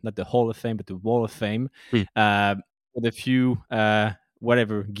fame, not the Hall of Fame, but the wall of fame, with a few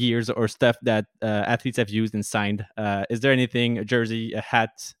whatever gears or stuff that athletes have used and signed. Is there anything, a jersey, a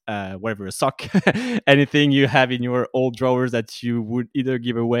hat, whatever, a sock, anything you have in your old drawers that you would either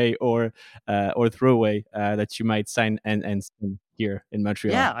give away or throw away that you might sign and here in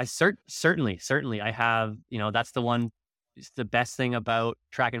Montreal? Yeah, I certainly. I have, that's the one. It's the best thing about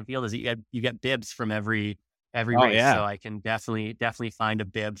track and field is that you get bibs from every race. Yeah. So I can definitely find a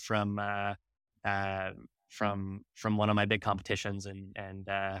bib from one of my big competitions and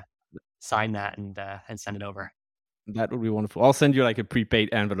sign that and send it over. That would be wonderful. I'll send you like a prepaid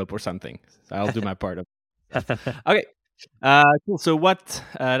envelope or something. So I'll do my part of it. Okay. Cool. So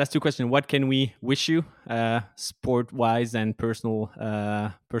that's 2 questions. What can we wish you, sport wise and personal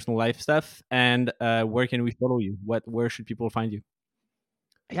life stuff? And where can we follow you? Where should people find you?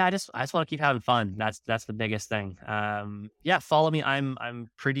 Yeah, I just want to keep having fun. That's the biggest thing. Yeah, follow me. I'm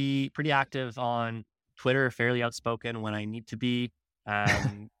pretty active on Twitter, fairly outspoken when I need to be.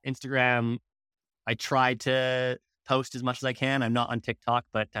 Instagram, I try to post as much as I can. I'm not on TikTok,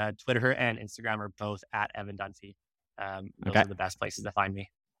 but Twitter and Instagram are both at Evan Dunfee. Those are the best places to find me.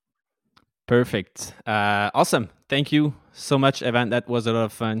 Perfect. Awesome. Thank you so much, Evan. That was a lot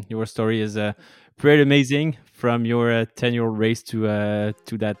of fun. Your story is pretty amazing, from your 10-year-old race to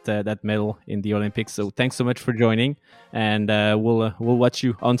that medal in the Olympics. So thanks so much for joining, and we'll watch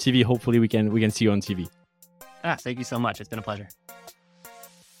you on TV. Hopefully we can see you on TV. Thank you so much. It's been a pleasure.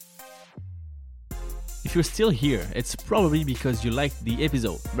 If you're still here, it's probably because you liked the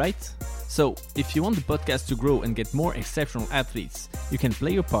episode, right? So, if you want the podcast to grow and get more exceptional athletes, you can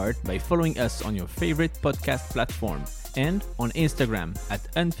play your part by following us on your favorite podcast platform and on Instagram at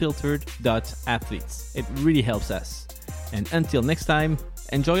unfiltered.athletes. It really helps us. And until next time,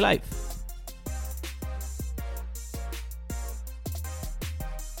 enjoy life!